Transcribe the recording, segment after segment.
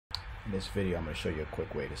In this video, I'm going to show you a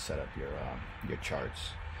quick way to set up your charts.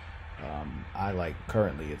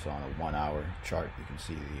 Currently it's on a 1 hour chart. You can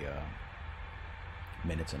see the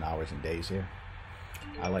minutes and hours and days here.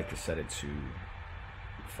 I like to set it to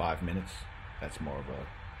 5 minutes. That's more of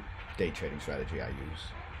a day trading strategy I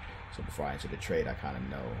use. So before I enter the trade, I kind of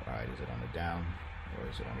know, all right, is it on the down or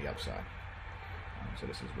is it on the upside? So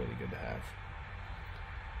this is really good to have.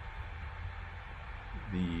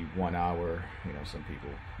 The 1 hour, some people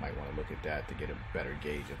might want to look at that to get a better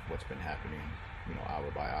gauge of what's been happening,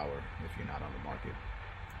 hour by hour if you're not on the market,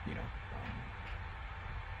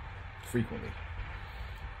 frequently.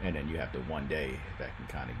 And then you have the 1 day that can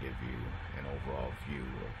kind of give you an overall view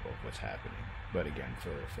of what's happening. But again,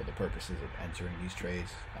 for the purposes of entering these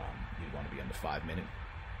trades, you want to be on the 5 minute.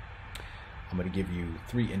 I'm going to give you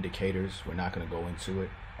 3 indicators. We're not going to go into it.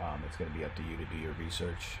 It's going to be up to you to do your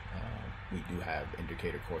research. We do have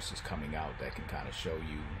indicator courses coming out that can kind of show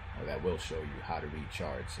you, or that will show you how to read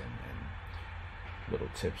charts and little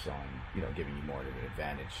tips on, giving you more of an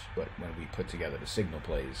advantage. But when we put together the signal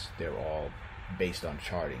plays, they're all based on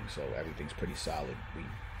charting, so everything's pretty solid. We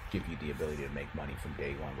give you the ability to make money from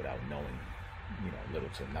day one without knowing, little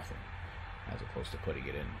to nothing, as opposed to putting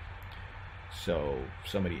it in. So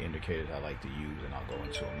some of the indicators I like to use, and I'll go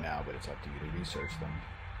into them now, but it's up to you to research them.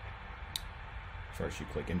 First, you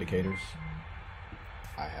click indicators.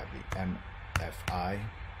 I have the MFI,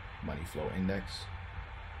 Money Flow Index,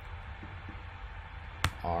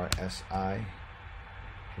 RSI,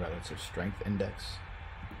 Relative Strength Index,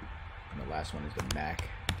 and the last one is the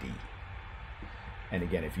MACD. And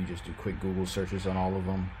again, if you just do quick Google searches on all of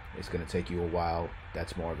them, it's going to take you a while.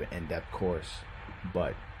 That's more of an in-depth course,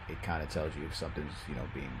 but it kind of tells you if something's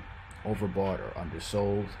being overbought or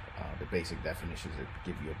undersold. The basic definitions that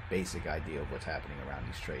give you a basic idea of what's happening around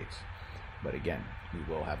these trades. But again, we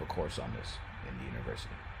will have a course on this in the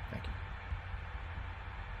university. Thank you.